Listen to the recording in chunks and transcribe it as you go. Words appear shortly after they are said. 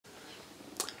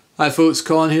Hi folks,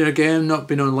 Colin here again. Not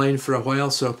been online for a while,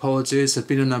 so apologies. I've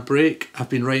been on a break. I've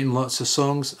been writing lots of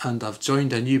songs and I've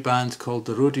joined a new band called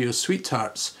the Rodeo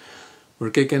Sweethearts.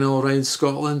 We're gigging all around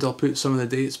Scotland. I'll put some of the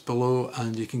dates below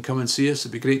and you can come and see us.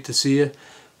 It'd be great to see you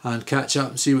and catch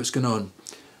up and see what's going on.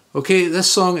 Okay,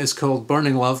 this song is called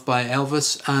Burning Love by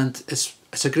Elvis, and it's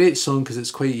a great song because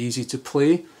it's quite easy to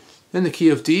play. In the key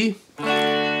of D.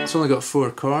 It's only got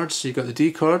 4 chords. So you've got the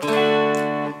D chord,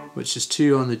 which is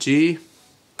 2 on the G,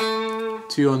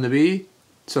 2 on the B,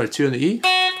 sorry, 2 on the E,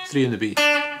 3 on the B. You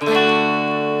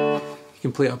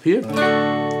can play it up here.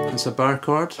 It's a bar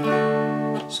chord.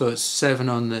 So it's 7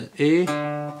 on the A,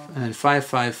 and then 5,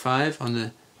 5, 5 on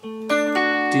the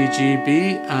D, G,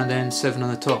 B, and then 7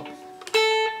 on the top.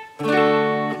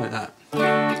 Like that.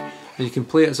 And you can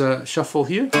play it as a shuffle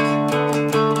here.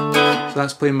 So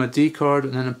that's playing my D chord,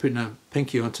 and then I'm putting a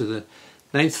pinky onto the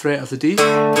 9th fret of the D.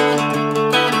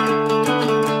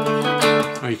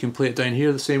 Or you can play it down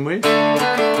here the same way.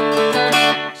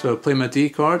 So I play my D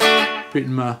chord,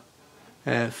 putting my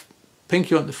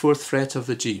pinky on the 4th fret of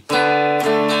the G.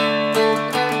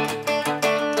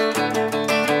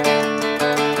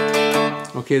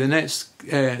 Okay, the next,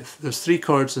 there's 3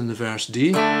 chords in the verse: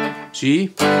 D,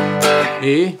 G,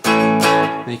 A.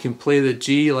 And you can play the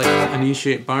G like an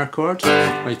E-shaped bar chord,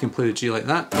 or you can play the G like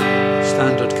that.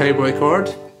 Standard cowboy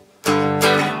chord.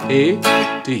 A,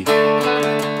 D.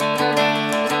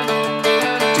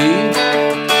 D,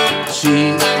 G, A,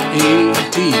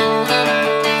 D.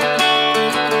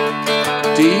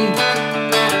 D,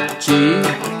 G,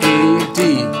 A, D.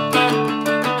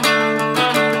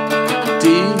 D,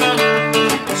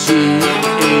 G,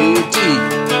 A, D.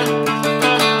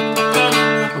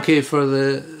 Okay, for the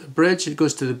bridge it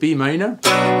goes to the B minor.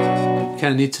 You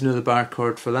kind of need to know the bar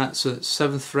chord for that. So it's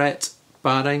 7th fret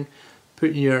barring,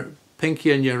 putting your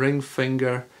pinky and your ring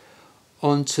finger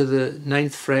onto the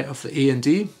 9th fret of the A and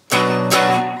D.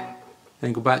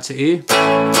 Then go back to A,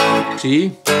 G,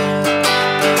 B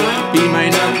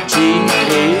minor, G, A,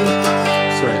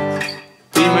 sorry,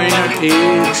 B minor, A,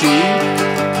 G,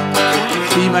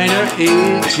 B minor, A,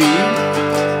 G,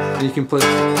 and you can play a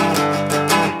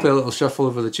little shuffle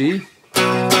over the G. B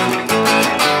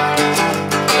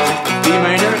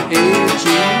minor, A, G,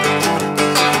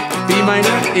 B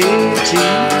minor, A, G,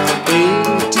 A,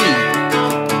 D.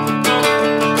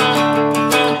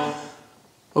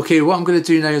 Okay, what I'm going to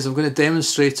do now is I'm going to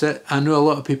demonstrate it. I know a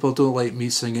lot of people don't like me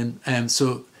singing,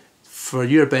 so for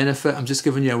your benefit I'm just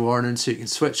giving you a warning so you can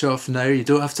switch off now. You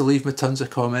don't have to leave me tons of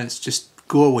comments, just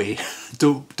go away.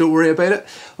 Don't worry about it.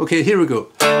 Okay, here we go.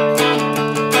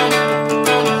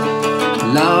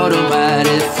 Lord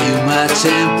Almighty, feel my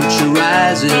temperature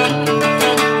rising.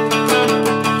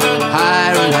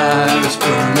 Higher and higher, it's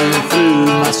burning through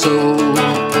my soul.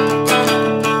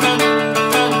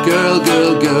 Girl,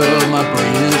 girl, girl, my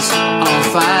brain is on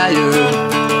fire.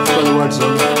 Put the words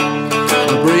on.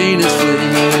 My brain is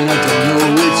flipping, I don't know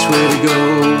which way to go.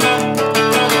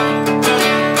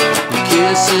 Your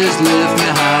kisses lift me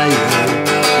higher,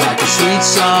 like a sweet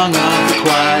song of the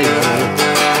choir.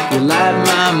 You light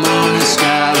my morning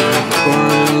sky with a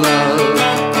burning love,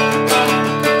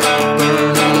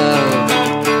 burning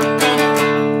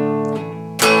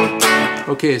love.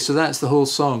 Okay, so that's the whole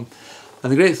song.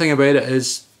 And the great thing about it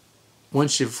is,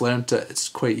 once you've learnt it, it's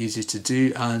quite easy to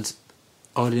do, and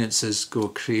audiences go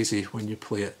crazy when you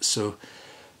play it. So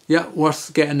yeah,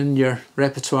 worth getting in your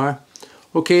repertoire.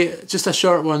 Okay, just a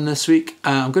short one this week.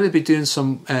 I'm going to be doing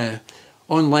some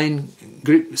online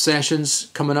group sessions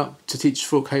coming up to teach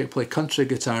folk how to play country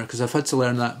guitar, because I've had to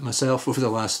learn that myself over the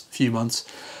last few months.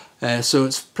 So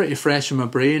it's pretty fresh in my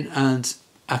brain, and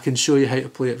I can show you how to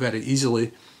play it very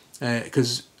easily,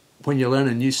 because when you're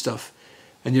learning new stuff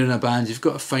and you're in a band, you've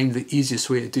got to find the easiest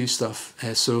way to do stuff.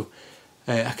 So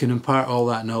I can impart all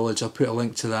that knowledge. I'll put a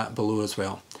link to that below as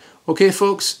well. Okay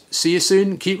folks, see you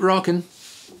soon. Keep rocking.